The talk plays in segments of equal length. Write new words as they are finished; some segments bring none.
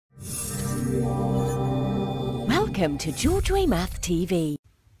Welcome to GeorgeWay Math TV.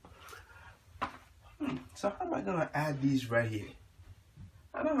 So how am I gonna add these right here?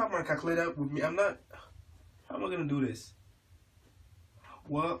 I don't have my calculator with me. How am I gonna do this?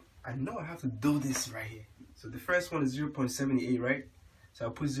 Well, I know I have to do this right here. So the first one is 0.78, right? So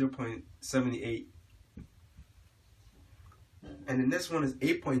I'll put 0.78. And the next one is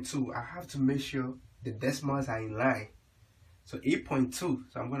 8.2. I have to make sure the decimals are in line. So 8.2.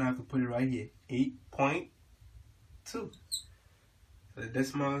 So I'm gonna have to put it right here. 8.2. So the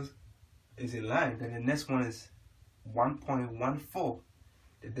decimals is in line. Then the next one is 1.14.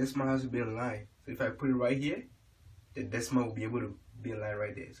 The decimal has to be in line. So if I put it right here, the decimal will be able to be in line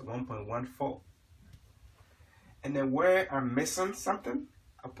right there. So 1.14. And then where I'm missing something,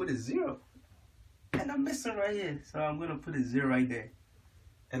 I put a 0. And I'm missing right here. So I'm gonna put a 0 right there.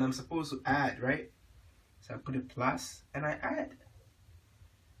 And I'm supposed to add, right? So I put a plus and I add.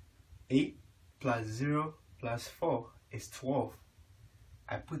 8 plus 0 plus 4 is 12.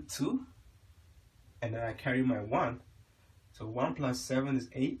 I put 2 and then I carry my 1. So 1 plus 7 is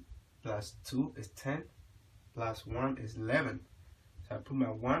 8, plus 2 is 10, plus 1 is 11. So I put my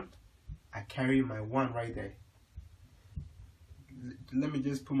 1, I carry my 1 right there. Let me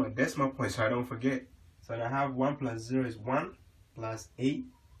just put my decimal point so I don't forget. So I have 1 plus 0 is 1, plus 8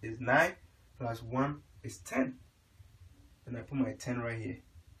 is 9, plus 1 is 10. And I put my 10 right here.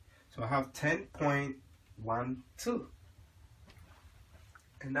 So I have 10.12.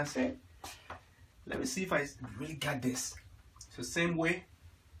 And that's it. Let me see if I really got this. So same way,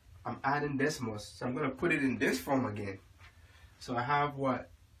 I'm adding decimals. So I'm going to put it in this form again. So I have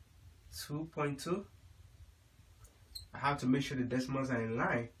what? 2.2. I have to make sure the decimals are in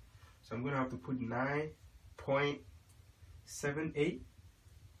line. So I'm going to have to put 9.78.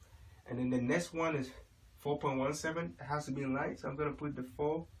 And then the next one is 4.17. It has to be in line. So I'm going to put the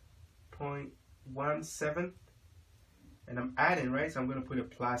 4.17. And I'm adding, right? So I'm going to put a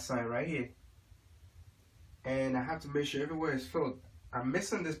plus sign right here. And I have to make sure everywhere is filled. I'm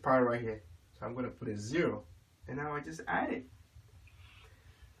missing this part right here. So I'm going to put a 0. And now I just add it.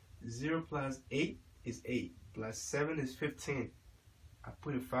 0 plus 8 is 8. Plus 7 is 15. I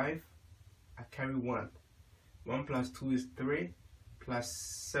put a 5. I carry 1. 1 plus 2 is 3. Plus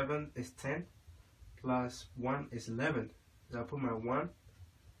 7 is 10. Plus 1 is 11. So I put my 1.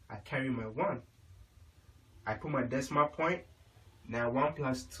 I carry my 1. I put my decimal point. Now 1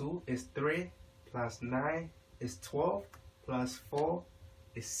 plus 2 is 3. Plus 9 is 12, plus 4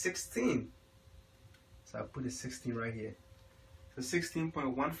 is 16. So I put a 16 right here. So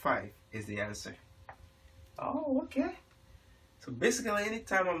 16.15 is the answer. Oh, okay. So basically,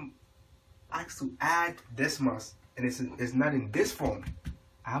 anytime I'm asked to add decimals and it's not in this form,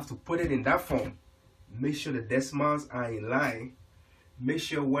 I have to put it in that form. Make sure the decimals are in line. Make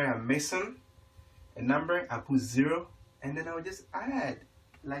sure where I'm missing a number, I put 0, and then I'll just add.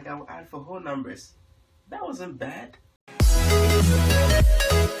 Like I will add for whole numbers. That wasn't bad.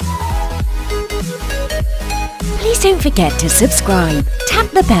 Please don't forget to subscribe,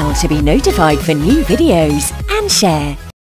 tap the bell to be notified for new videos, and share.